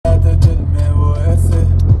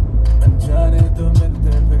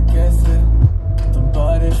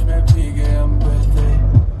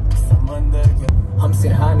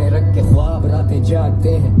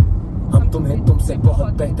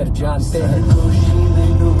जानते हैं।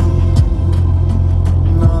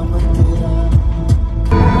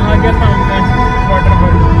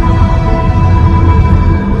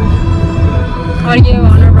 और ये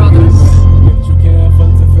Warner brothers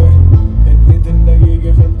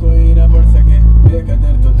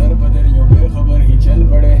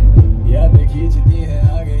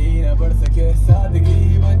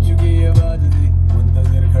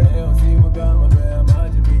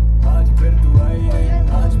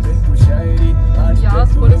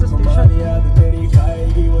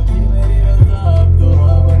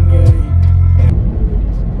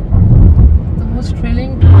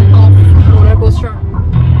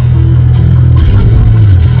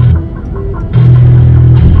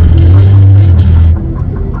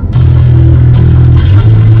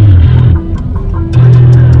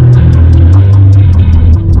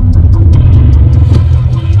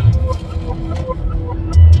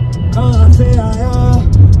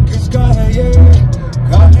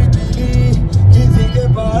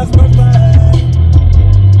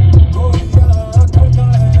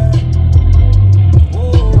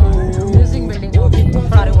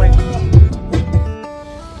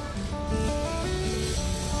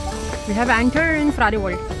we have enter in Ferrari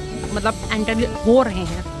world, मतलब एंटर हो रहे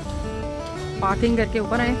हैं। पार्किंग करके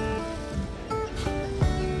ऊपर आए।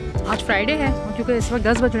 आज फ्राइडे है और क्योंकि इस वक्त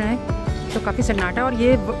 10 बज रहे हैं तो काफ़ी सन्नाटा, और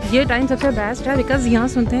ये टाइम सबसे बेस्ट है बिकॉज़ यहाँ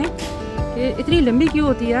सुनते हैं कि इतनी लंबी क्यू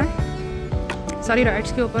होती है सारी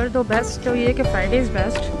राइड्स के ऊपर। तो बेस्ट तो ये है कि फ्राइडे इज़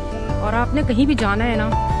बेस्ट, और आपने कहीं भी जाना है ना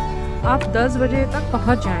आप 10 बजे तक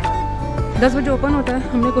पहुँच जाएँ। 10 बजे ओपन होता है।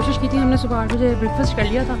 हमने कोशिश की थी, हमने सुबह 8 बजे ब्रेकफास्ट कर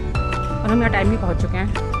लिया था और हम यहाँ टाइम भी पहुँच चुके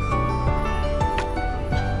हैं।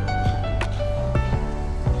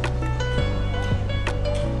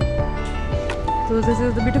 तो this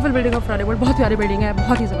is the beautiful building of Ferrari world. बहुत प्यारी बिल्डिंग है,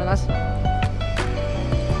 बहुत ही ज़बरदस्त।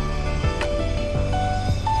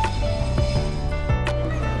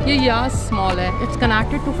 ये यास मॉल है, it's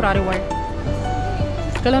connected to Ferrari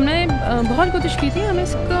world. कल हमने बहुत कोशिश की थी, हमें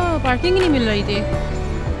इसका पार्किंग ही नहीं मिल रही थी,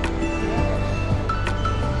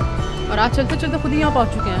 और आज चलते चलते खुद ही यहाँ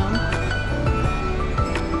पहुँच चुके हैं हम।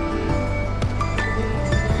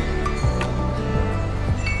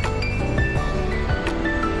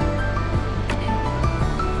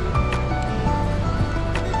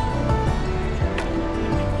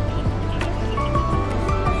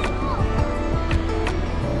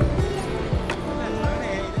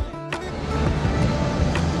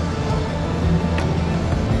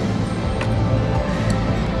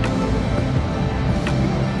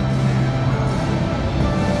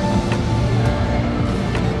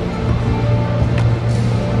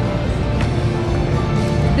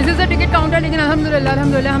 टिकट काउंटर, लेकिन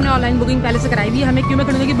अल्हम्दुलिल्लाह हमने ऑनलाइन बुकिंग पहले से कराई हुई है, हमें क्यों में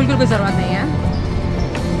खड़े होने की बिल्कुल कोई ज़रूरत नहीं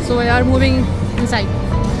है। So we are moving inside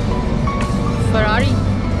Ferrari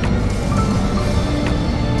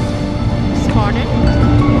spotted.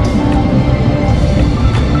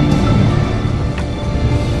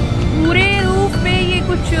 पूरे रूफ पे ये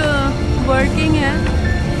कुछ वर्किंग है,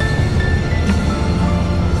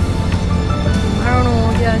 आई डोंट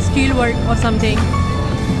नो, या स्टील वर्क और समथिंग।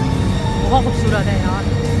 बहुत खूबसूरत है यार।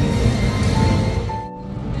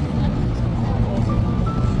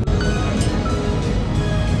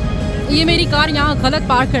 ये मेरी कार यहाँ गलत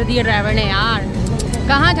पार्क कर दी है ड्राइवर ने यार,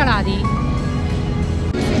 कहाँ चढ़ा दी।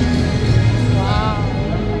 वाह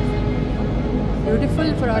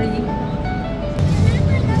beautiful Ferrari.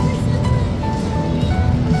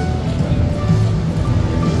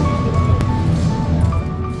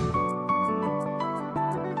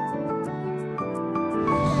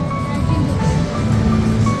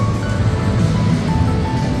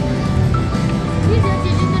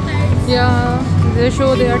 Yeah, they show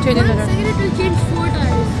they are changing the tires. It will change 4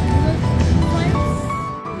 tires.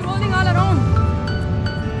 Rolling all around.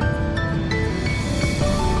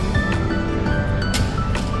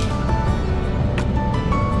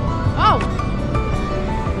 Wow.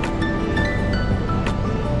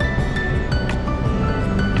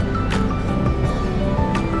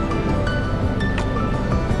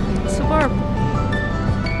 Superb.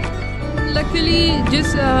 Luckily, जिस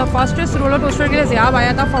फास्टेस्ट रोलर कोस्टर के लिए ज़ियाब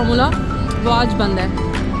आया था फार्मूला, वो आज बंद है।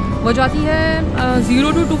 वो जाती है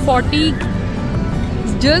 0 to 240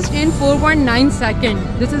 just in 4.9 second.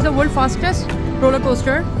 This is the world fastest roller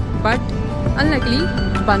coaster, but unluckily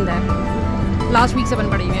बंद है। लास्ट वीक से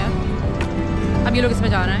बंद पड़ी हुई है। अब ये लोग इसमें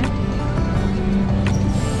जा रहे हैं।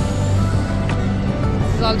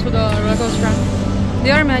 This is also the roller coaster.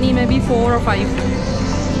 There are many, may be 4 or 5।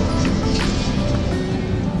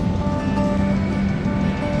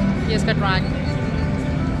 ये इसका ट्रैक।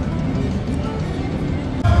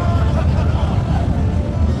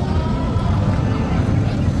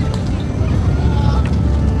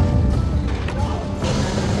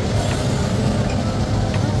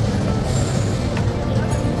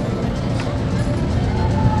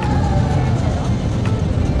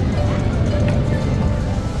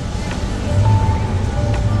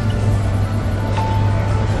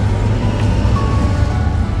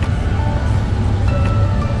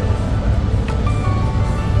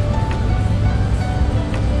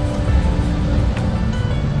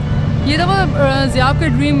 ज़ियाब का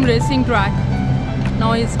dream racing track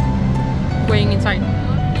now is going inside.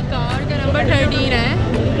 Car का नंबर 13 है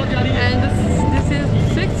and this is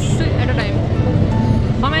 6 at a time.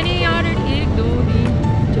 How many यार? 1 2 3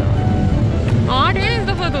 4 8 है इस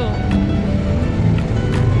दफ़ा तो।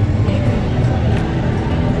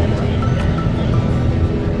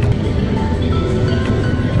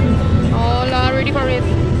 All are ready for race.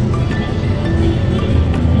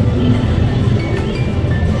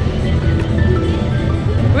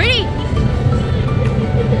 Ready?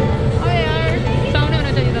 Oh यार सामने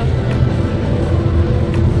होना चाहिए था।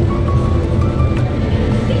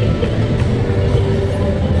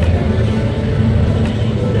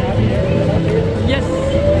 Yes.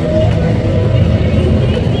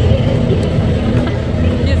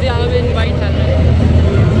 Yes, yeah, in white helmet.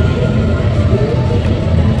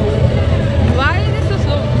 Why is it so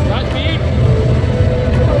slow? Speed.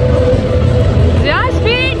 Yeah,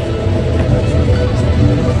 speed.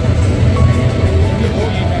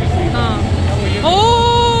 हाँ। ओह।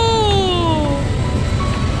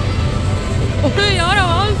 ओह यार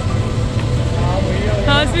आवाज़।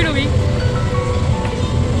 हाँ स्पीड हो गई।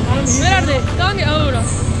 मेरा दे कहाँ गया पूरा?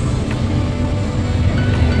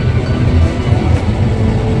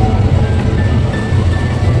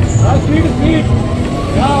 स्पीड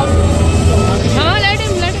हाँ लेट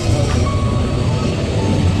हिम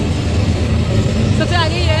सबसे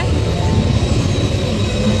आगे ही है।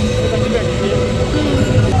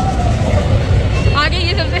 आगे ही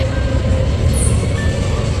है सबसे।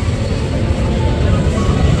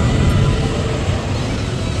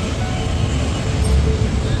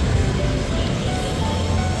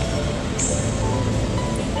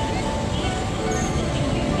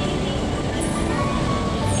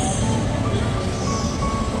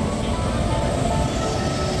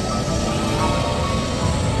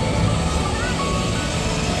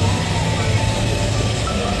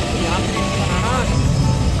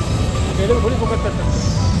 थोड़ी फोकस कर सकते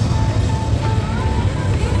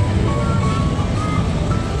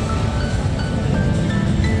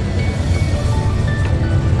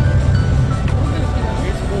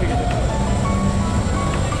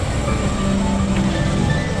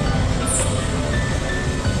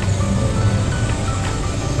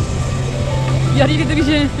यार ये कितने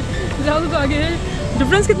पीछे हैं? ज़्यादा तो आगे है।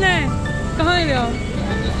 डिफरेंस कितना है? कहाँ है गया?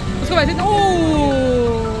 उसको वैसे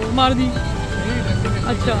ओह मार दी।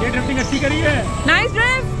 अच्छा ये ड्रिफ्टिंग अच्छी करी है। Nice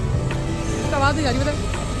drive. आवाज़ नहीं आ रही पता।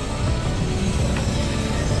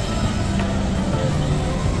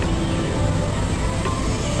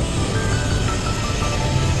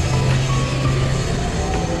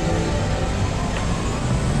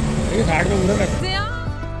 ये साइड में उधर रख।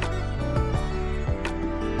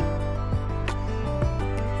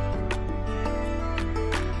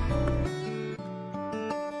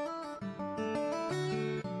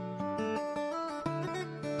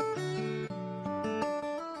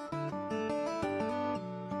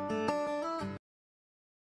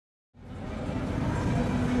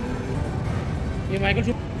 ये माइकल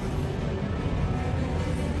शू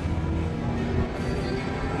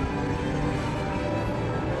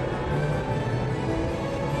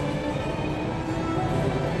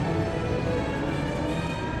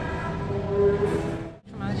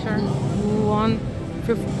won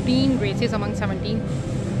 15 races among 17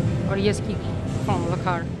 और ये इसकी formula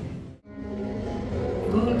car.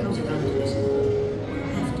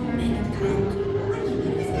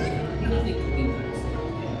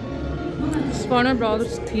 Warner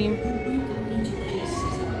Brothers theme.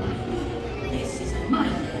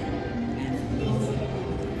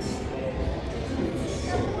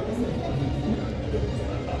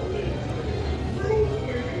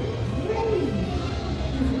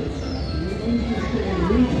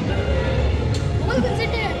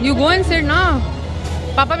 You go and sit now.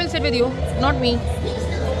 Papa will sit with you, not me.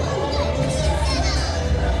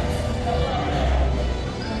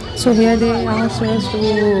 So here they asked us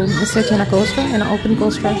to sit in a coaster, an open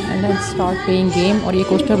coaster, and then start playing game. और ये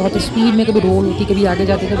coaster बहुत speed में कभी role होती, कभी आगे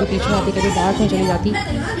जाती, कभी पीछे आती, कभी बैक में चली जाती,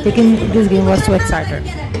 लेकिन this game was so excited.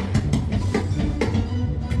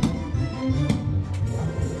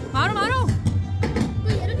 मारो मारो।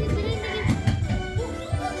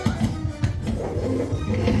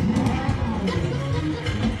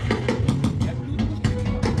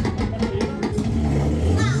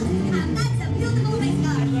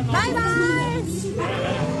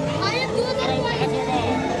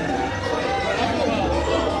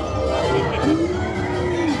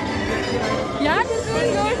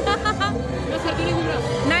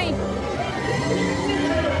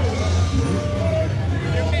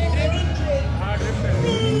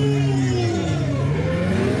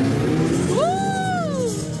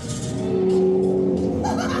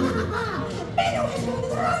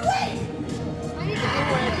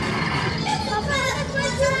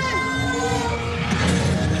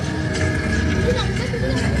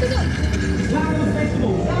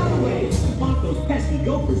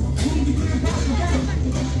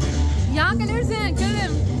 यहाँ कलर्स हैं, kill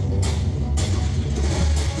them.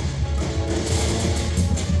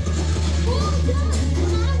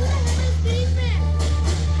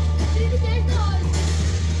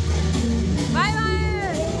 Bye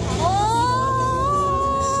bye. Oh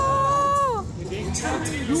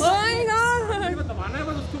my God. दबाना है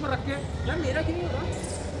बस उसके ऊपर रख के। यार मेरा क्यों नहीं हो रहा?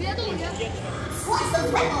 मेरा तो हो गया।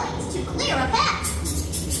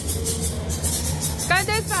 कर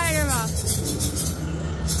दे स्पाइडर वाह।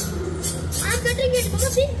 I'm cutting it. Mama,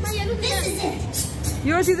 see my yellow scissor.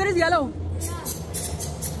 Your scissor is yellow.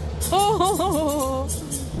 Oh.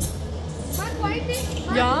 My white is.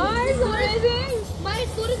 Yeah, it's amazing. My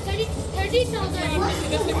score is 30,000.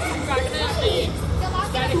 काटना है आपने ये।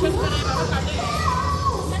 डायरेक्शन से नहीं बाबा काटे।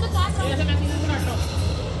 मैं तो काट रहा हूँ। ऐसे मैं सीधे से काट रहा हूँ।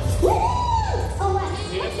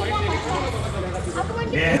 ये पॉइंट लेके चलो तो पता चलेगा। आपको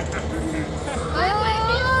Bunty.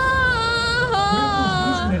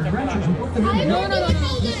 No.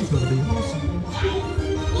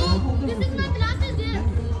 This is my glasses there.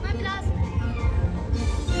 My glass.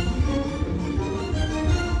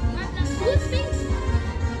 Who's pink?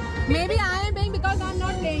 Maybe I am paying because I'm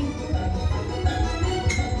not playing.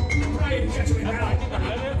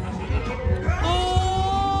 Oh.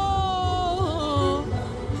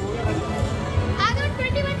 I got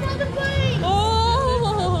 21,000 points. Oh.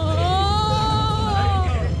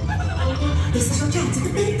 This is your chance to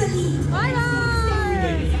beat the lead. Bye bye.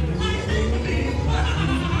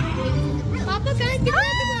 पापा कहाँ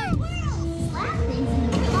कितने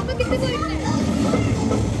पापा कितने points हैं?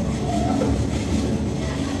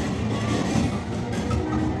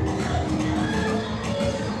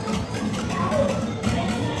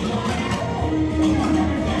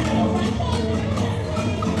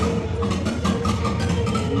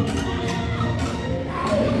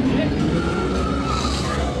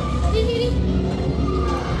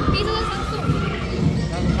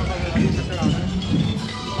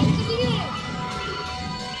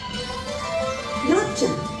 Gotcha.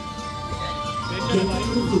 Get to the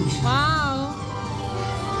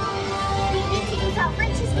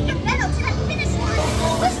finish. Wow.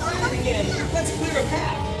 Let's clear a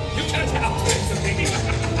path. You can't help it, baby.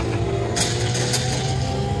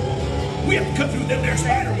 We have to cut through them there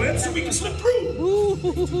spider webs so we can slip through.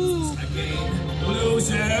 Again,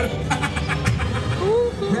 loser.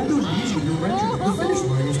 Grab those knees when you're right. The finish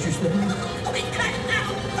line is just ahead. We cut now.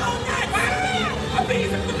 Oh, no.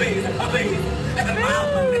 Amazing. And the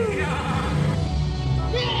Mamma Mia.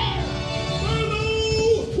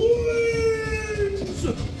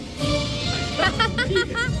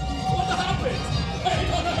 What happened?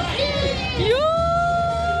 You.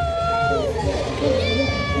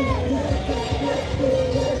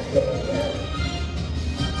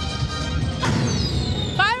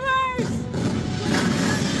 Fireworks.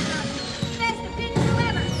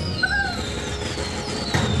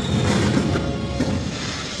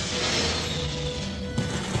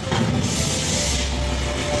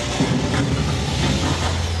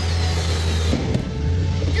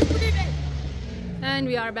 Just put it right. And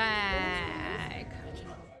we are back.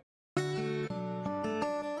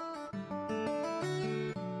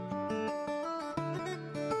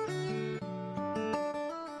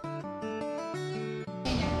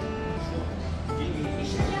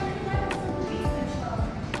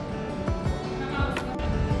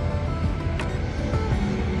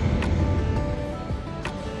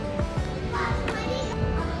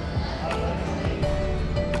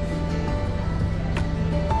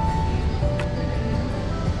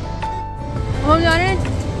 हम जा रहे हैं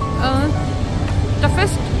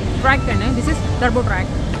toughest track करने। This is turbo track.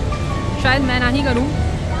 शायद मैं ना ही करूँ